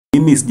My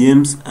name is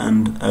James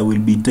and I will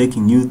be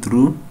taking you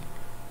through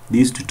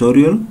this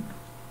tutorial.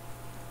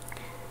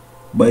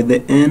 By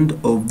the end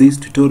of this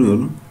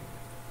tutorial,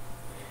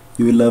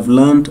 you will have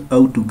learned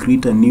how to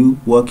create a new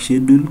work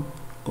schedule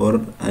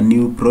or a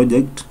new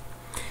project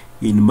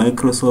in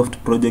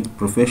Microsoft Project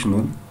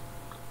Professional,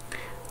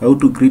 how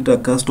to create a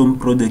custom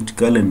project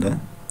calendar,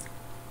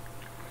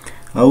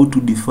 how to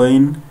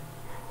define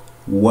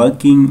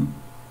working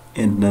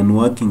and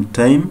non-working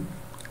time,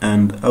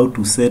 and how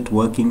to set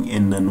working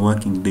and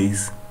non-working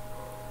days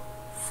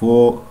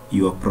for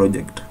your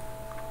project.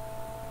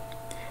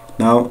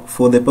 Now,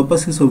 for the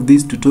purposes of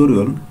this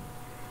tutorial,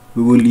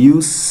 we will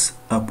use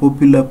a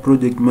popular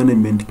project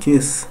management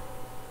case,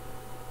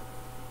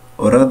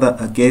 or rather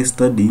a case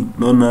study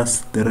known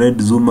as the Red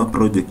Zuma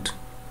project.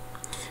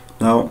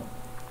 Now,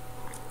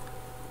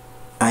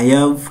 I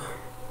have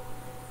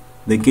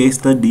the case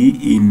study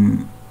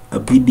in a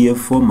PDF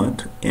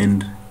format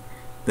and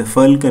the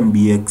file can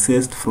be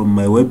accessed from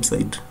my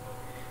website.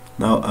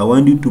 Now I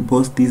want you to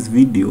pause this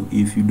video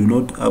if you do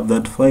not have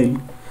that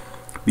file,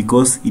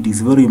 because it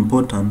is very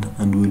important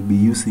and we'll be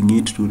using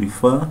it to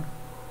refer.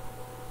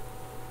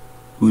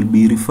 We'll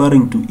be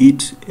referring to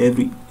it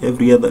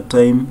every other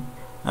time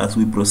as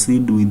we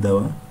proceed with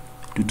our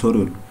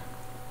tutorial.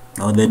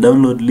 Now the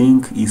download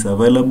link is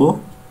available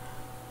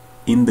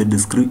in the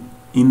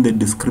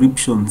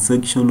description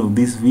section of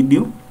this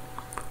video,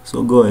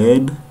 so go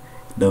ahead,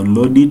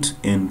 download it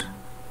and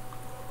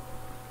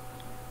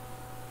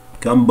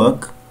come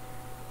back.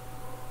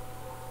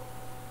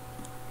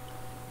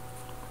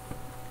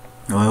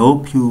 Now I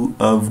hope you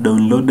have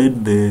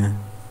downloaded the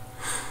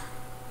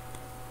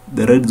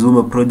Red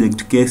Zuma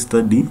project case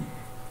study.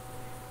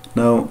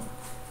 Now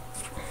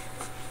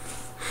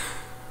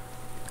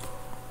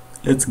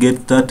let's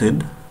get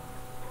started.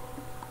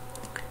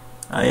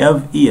 I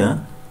have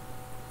here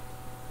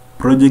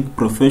Project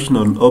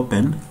Professional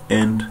open,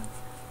 and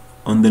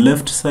on the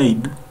left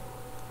side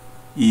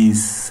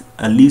is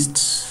a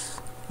list.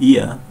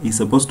 Here is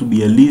supposed to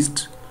be a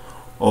list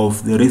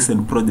of the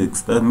recent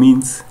projects. That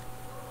means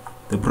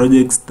the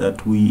projects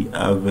that we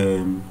have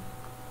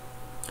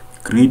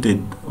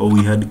created, or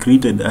we had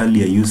created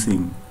earlier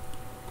using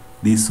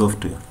this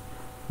software.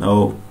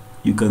 Now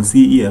you can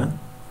see here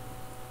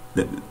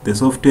the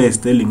software is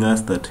telling us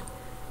that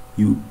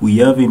we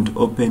haven't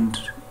opened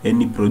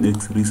any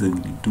projects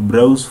recently. To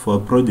browse for a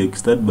project,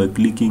 start by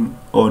clicking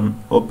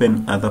on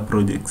Open Other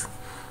Projects.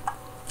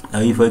 Now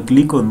if I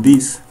click on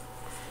this,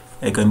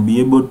 I can be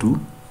able to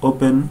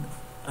open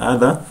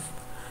other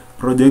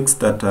projects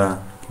that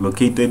are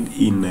located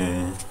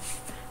in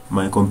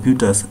my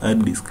computer's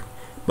hard disk,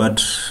 but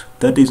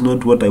that is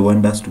not what I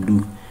want us to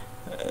do.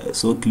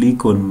 So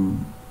click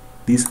on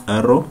this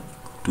arrow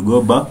to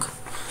go back.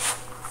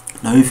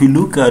 Now if you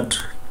look at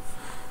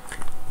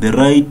the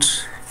right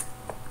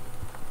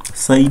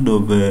side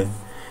of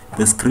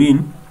the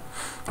screen,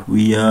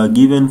 we are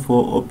given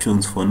 4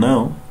 options for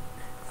now.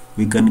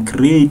 We can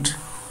create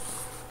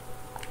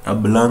a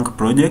blank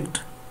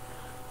project,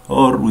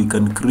 or we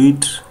can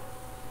create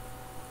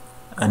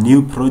a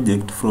new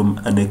project from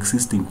an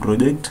existing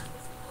project.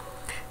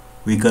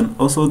 We can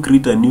also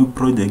create a new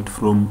project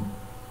from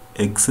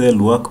Excel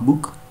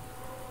workbook,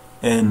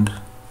 and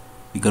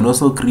we can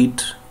also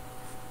create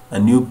a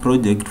new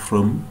project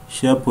from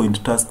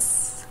SharePoint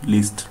tasks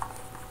list.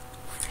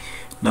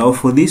 Now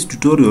for this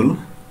tutorial,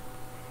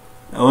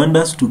 I want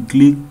us to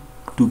click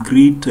to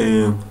create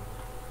a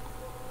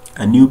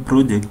new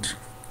project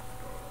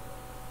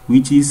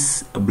which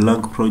is a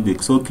blank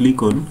project. So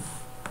click on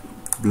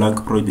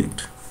blank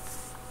project.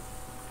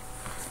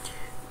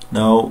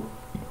 Now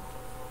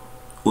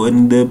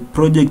when the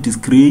project is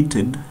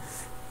created,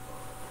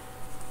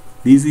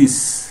 this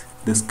is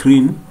the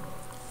screen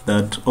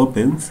that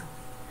opens.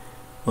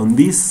 On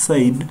this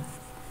side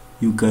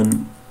you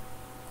can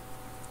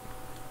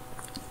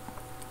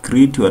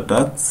create your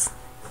tasks,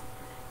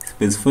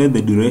 specify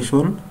the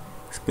duration,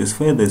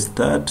 specify the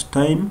start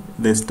time,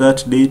 the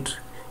start date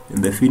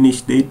and the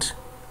finish date,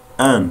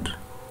 and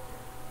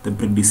the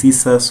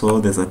predecessor or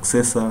the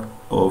successor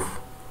of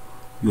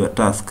your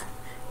task.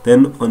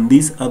 Then on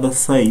this other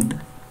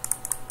side,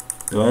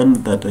 the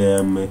one that I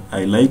am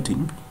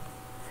highlighting,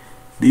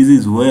 this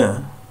is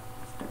where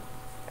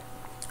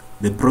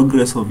the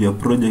progress of your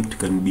project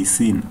can be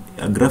seen,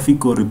 a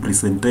graphical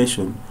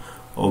representation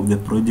of the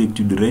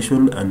project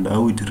duration and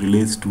how it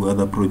relates to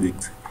other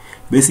projects.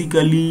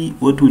 Basically,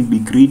 what will be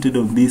created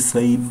on this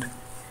side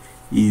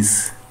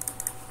is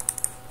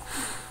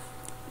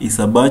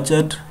a bar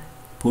chart,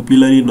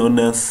 popularly known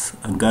as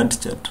a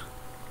Gantt chart.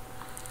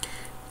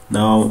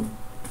 Now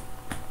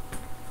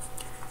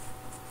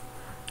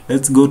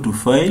let's go to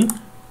File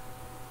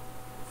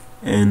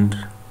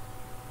and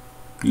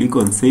click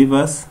on Save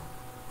As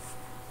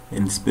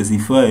and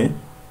specify.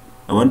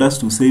 I want us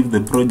to save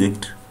the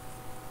project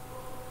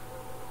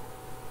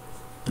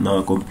on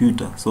our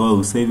computer, so I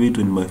will save it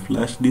on my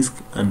flash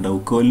disk and I'll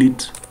call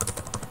it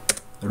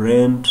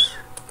Red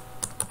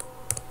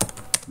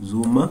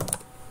Zuma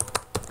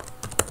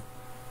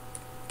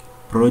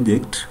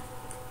project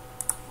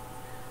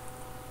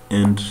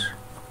and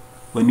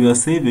when you are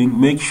saving,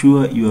 make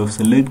sure you have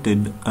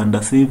selected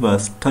under save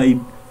as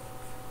type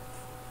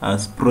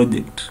as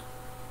project,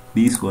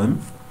 this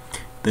one,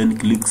 then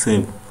click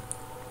save.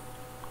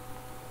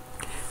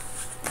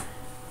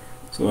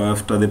 So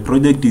after the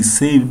project is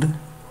saved,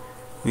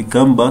 we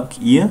come back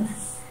here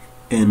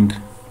and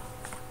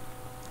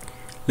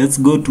let's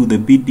go to the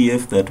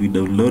PDF that we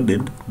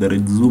downloaded,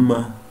 the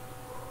Zuma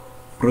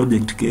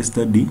project case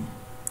study,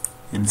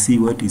 and see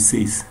what it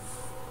says.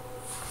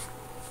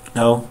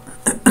 Now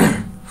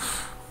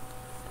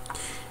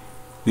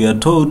we are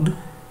told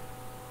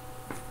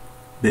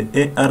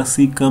the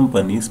ARC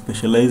company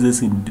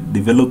specializes in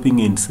developing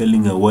and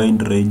selling a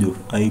wide range of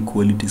high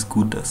quality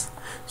scooters.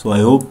 So I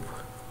hope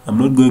I'm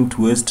not going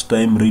to waste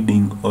time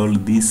reading all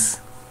this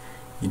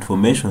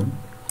information.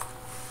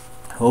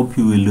 I hope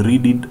you will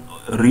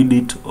read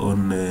it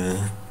on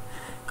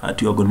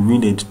at your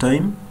convenient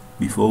time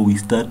before we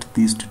start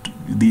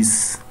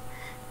this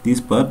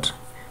part,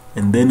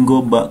 and then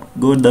go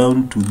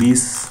down to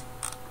this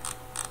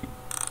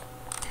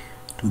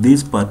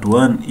part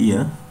 1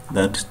 here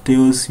that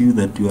tells you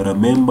that you are a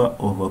member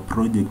of a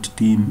project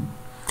team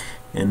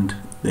and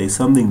there is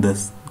something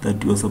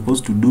that you are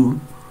supposed to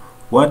do.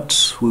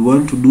 What we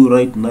want to do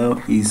right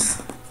now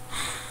is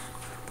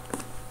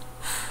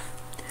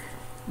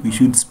we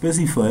should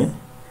specify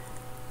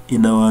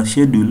in our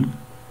schedule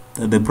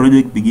that the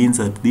project begins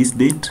at this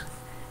date,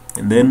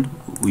 and then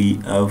we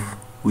have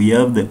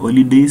the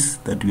holidays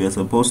that we are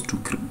supposed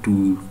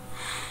to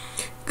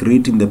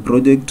create in the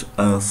project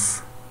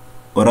as,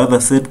 or rather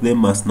set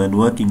them as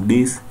non-working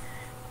days,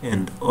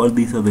 and all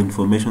these are the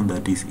information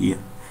that is here.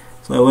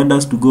 So I want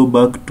us to go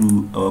back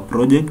to our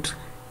project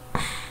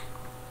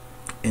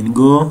and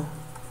go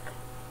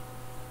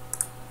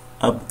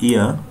up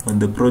here on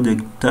the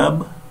project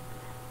tab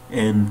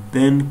and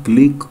then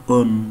click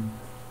on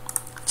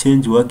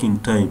change working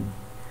time,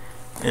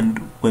 and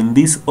when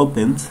this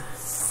opens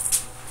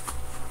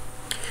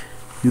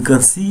you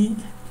can see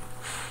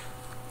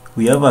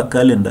we have a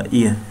calendar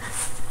here.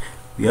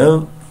 We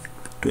have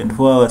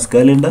 24 hours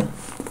calendar,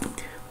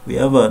 we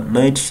have a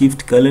night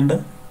shift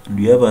calendar, and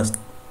we have a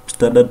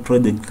standard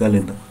project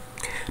calendar.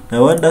 Now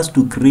I want us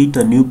to create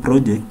a new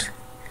project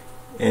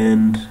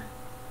and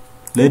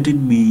let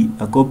it be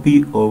a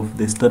copy of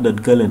the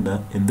standard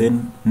calendar, and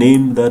then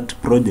name that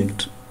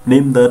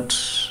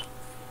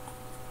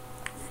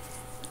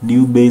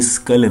new base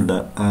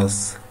calendar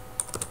as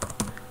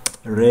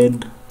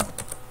Red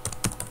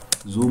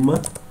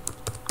Zuma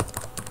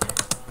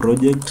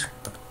project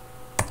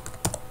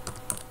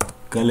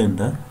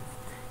calendar,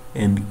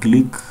 and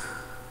click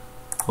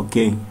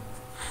OK,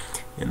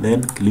 and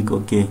then click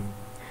OK.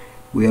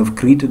 We have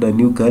created a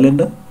new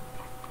calendar,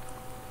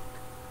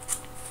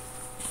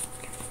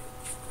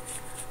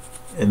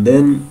 and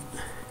then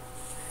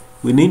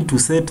we need to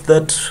set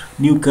that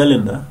new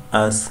calendar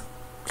as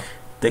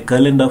the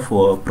calendar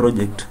for our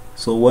project.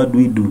 So what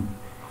do?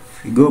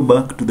 We go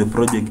back to the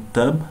project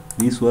tab,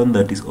 this one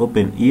that is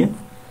open here,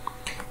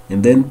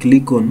 and then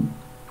click on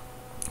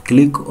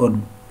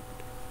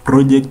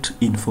project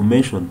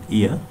information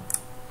here.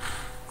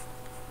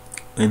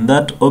 When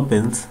that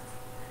opens,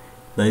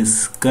 there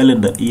is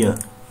calendar here.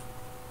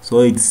 So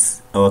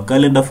it's our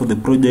calendar for the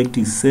project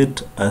is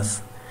set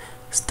as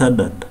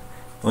standard.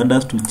 I want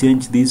us to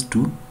change this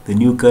to the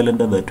new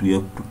calendar that we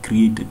have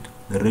created,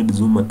 the Red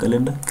Zuma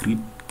calendar.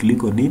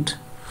 Click on it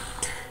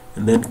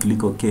and then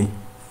click OK.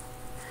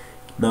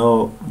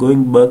 Now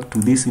going back to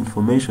this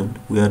information,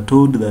 we are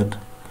told that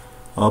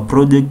our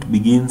project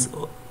begins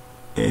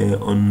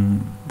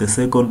on the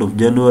 2nd of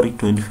January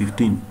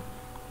 2015.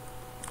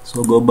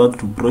 So go back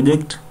to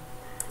project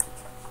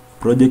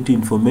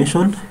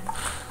information,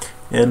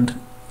 and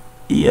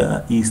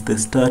here is the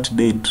start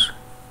date.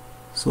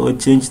 So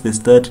change the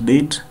start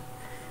date,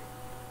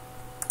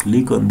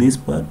 click on this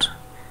part,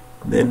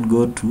 then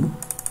go to,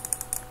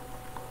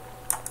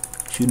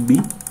 should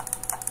be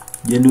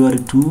January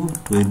 2,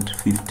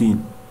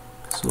 2015.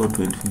 So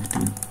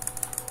 2015.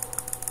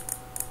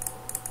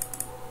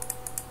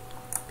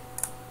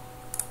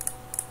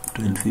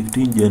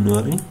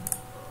 January.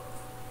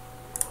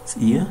 It's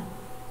here.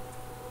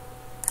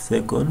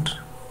 2nd,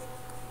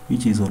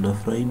 which is on a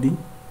Friday.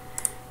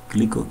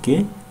 Click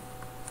OK,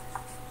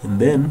 and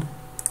then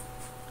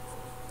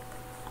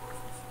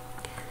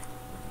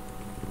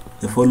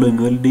the following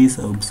holidays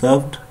are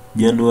observed.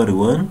 January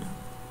 1.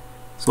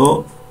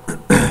 So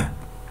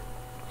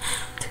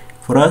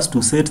for us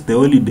to set the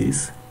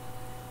holidays,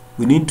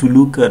 we need to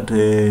look at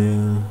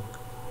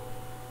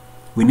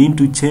we need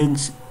to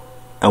change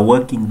a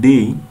working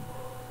day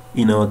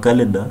in our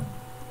calendar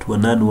to a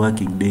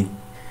non-working day.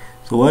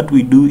 So what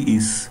we do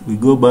is we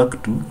go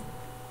back to,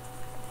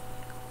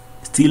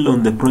 still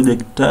on the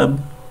project tab,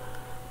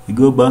 we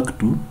go back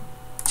to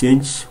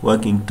change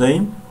working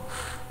time,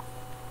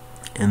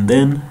 and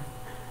then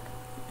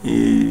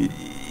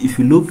if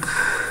you look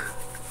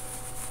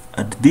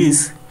at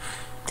this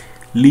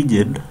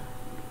legend,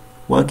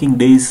 working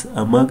days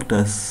are marked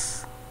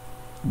as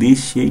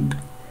this shade,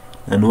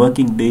 and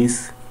working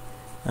days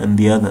and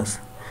the others.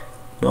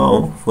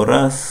 Now for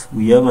us,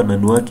 we have an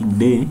unworking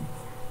day,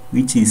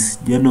 which is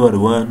January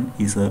 1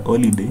 is a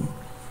holiday.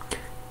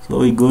 So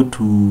we go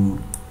to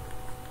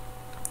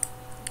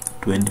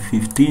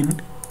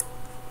 2015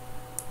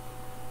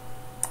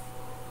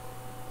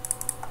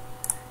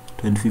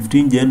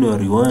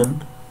 January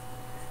 1,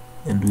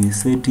 and we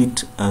set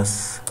it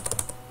as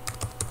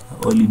a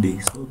holiday.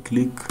 So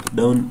click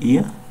down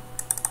here,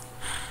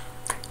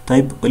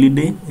 type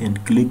holiday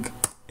and click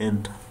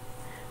enter.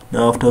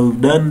 Now after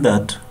we've done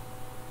that,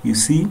 you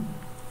see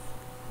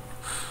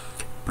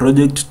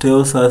project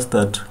tells us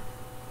that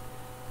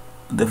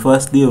the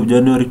first day of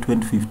January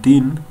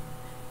 2015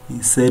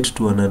 is set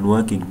to an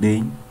unworking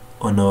day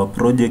on our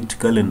project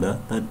calendar,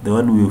 that the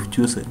one we have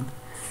chosen,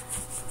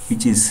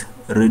 which is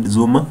Red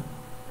Zuma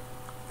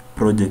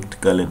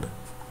project calendar.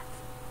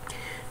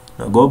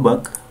 Now go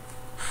back.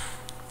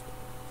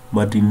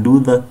 Martin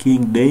Luther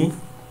King Day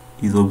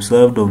is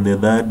observed on the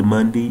third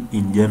Monday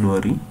in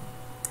January.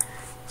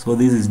 So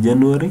this is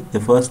January. The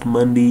first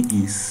Monday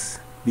is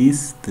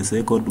this, the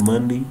second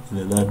Monday, and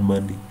the third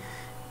Monday.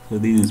 So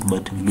this is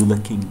Martin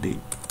Luther King Day.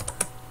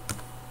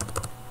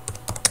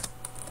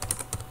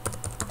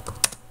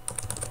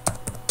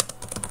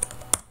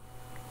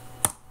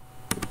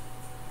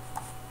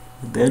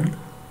 Then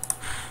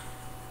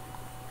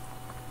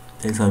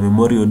there's a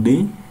Memorial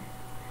Day,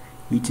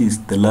 which is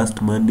the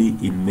last Monday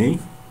in May.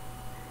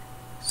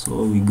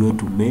 So we go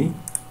to May,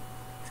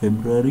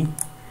 February,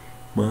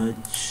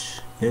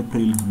 March,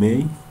 April,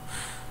 May,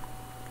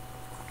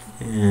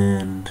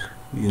 and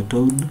we are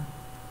told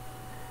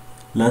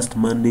last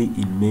Monday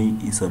in May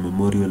is a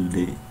Memorial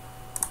Day.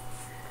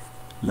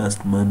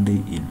 Last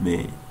Monday in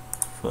May,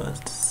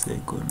 first,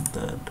 second,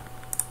 third.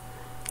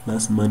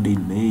 Last Monday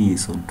in May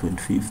is on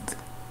 25th.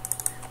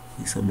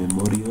 It's a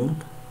Memorial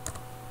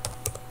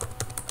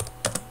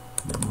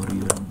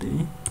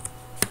Day.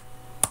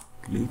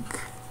 Click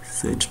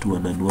set to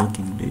an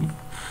unworking day.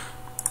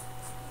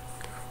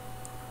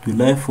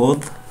 July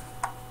 4th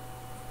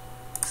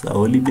is a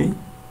holiday.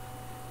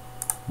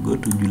 Go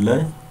to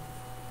July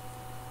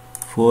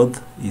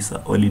 4th is a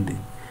holiday,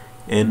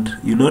 and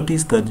you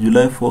notice that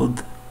July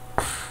 4th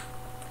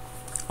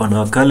on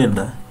our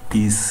calendar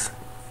is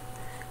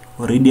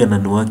already an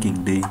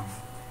unworking day,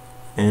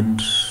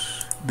 and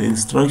the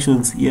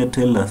instructions here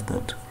tell us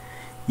that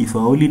if a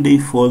holiday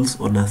falls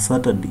on a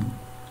Saturday,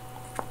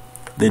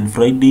 then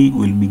Friday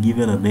will be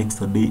given an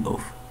extra day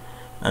off,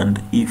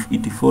 and if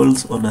it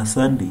falls on a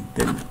Sunday,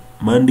 then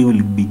Monday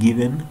will be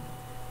given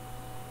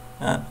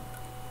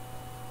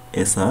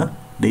as a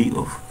day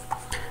off.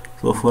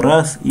 So for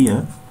us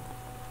here,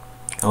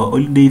 our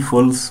holiday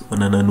falls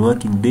on an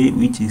unworking day,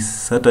 which is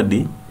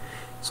Saturday,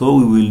 so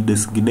we will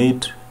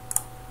designate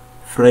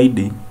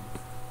Friday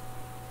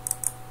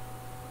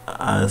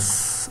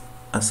as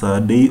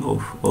a day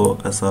off or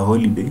as a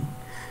holiday.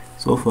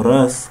 So for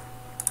us,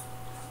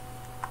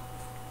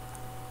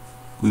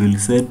 we will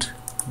set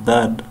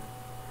 3rd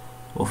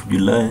of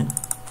July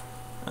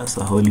as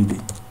a holiday,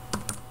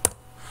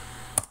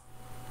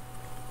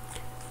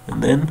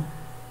 and then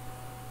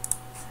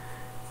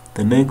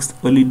the next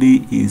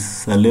holiday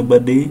is a Labor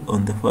Day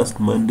on the first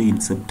Monday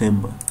in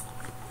September.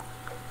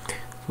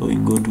 So we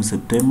go to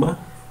September,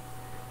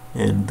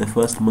 and the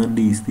first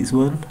Monday is this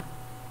one.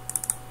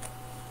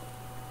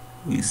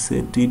 We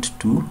set it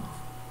to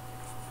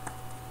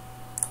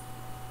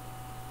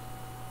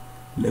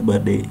Labor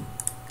Day.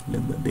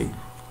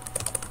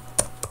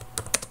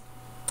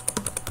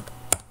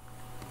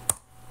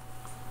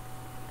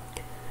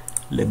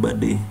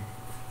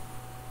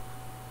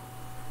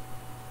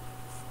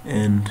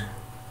 And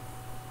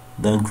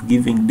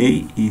Thanksgiving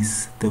Day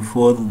is the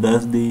 4th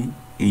Thursday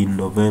in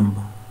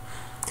November.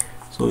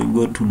 So we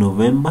go to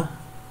November,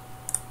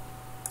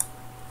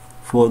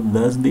 4th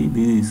Thursday.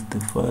 This is the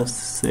 1st,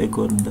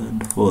 2nd,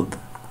 and 4th.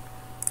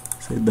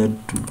 Set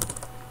that to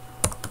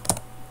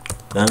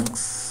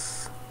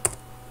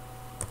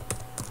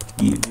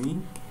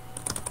Thanksgiving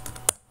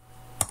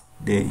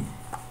Day.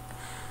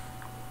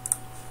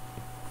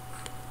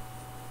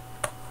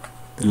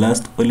 The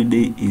last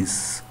holiday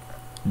is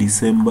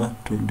December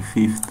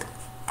 25th.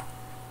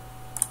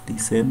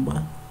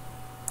 December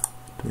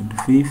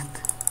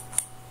 25th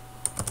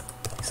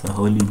is a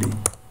holiday.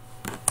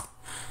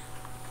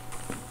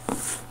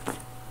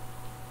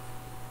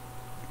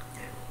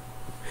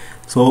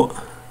 So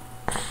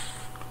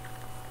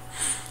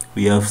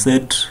we have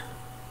set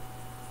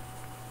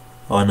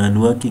our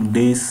non-working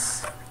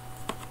days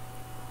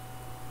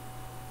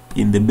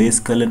in the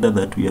base calendar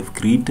that we have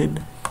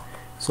created.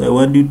 So I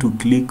want you to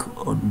click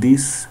on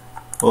these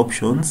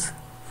options,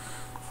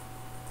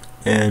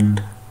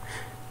 and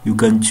you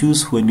can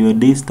choose when your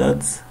day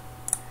starts.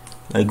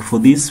 Like for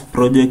this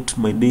project,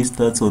 my day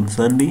starts on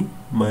Sunday,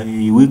 my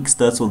week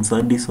starts on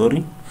Sunday,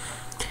 sorry.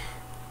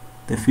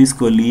 The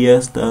fiscal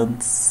year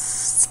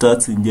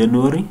starts in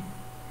January.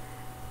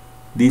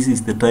 This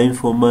is the time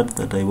format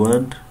that I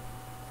want,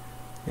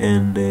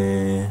 and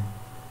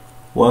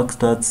work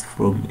starts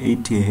from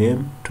 8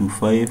 AM to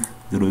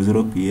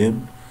 5:00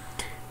 PM,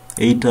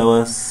 8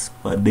 hours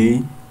per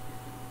day,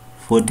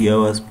 40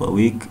 hours per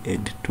week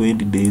and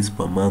 20 days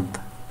per month.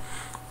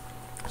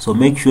 So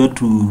make sure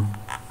to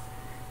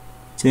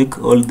check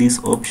all these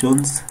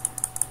options.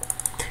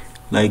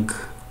 Like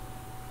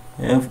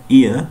I have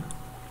here,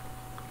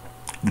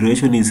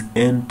 duration is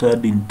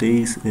entered in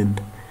days and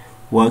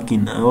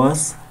working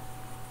hours.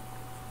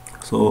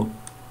 So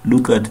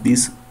look at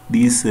these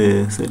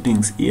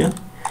settings here,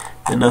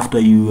 and after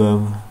you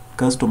have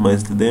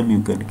customized them,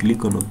 you can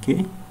click on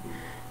OK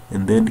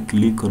and then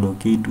click on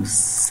OK to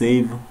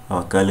save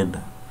our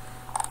calendar.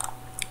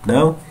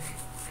 Now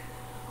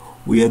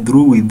we are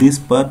through with this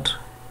part,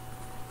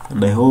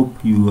 and I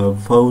hope you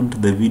have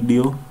found the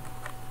video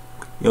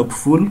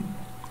helpful.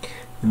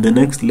 In the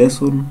next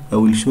lesson, I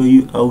will show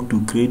you how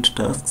to create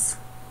tasks,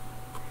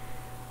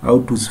 how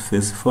to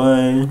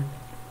specify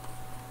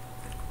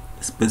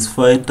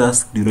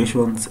task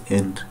durations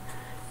and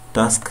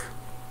task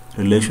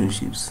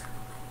relationships.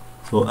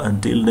 So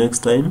until next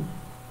time,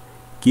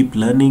 keep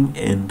learning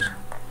and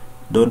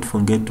don't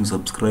forget to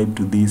subscribe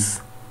to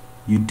this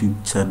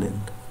YouTube channel.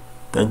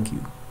 Thank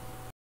you.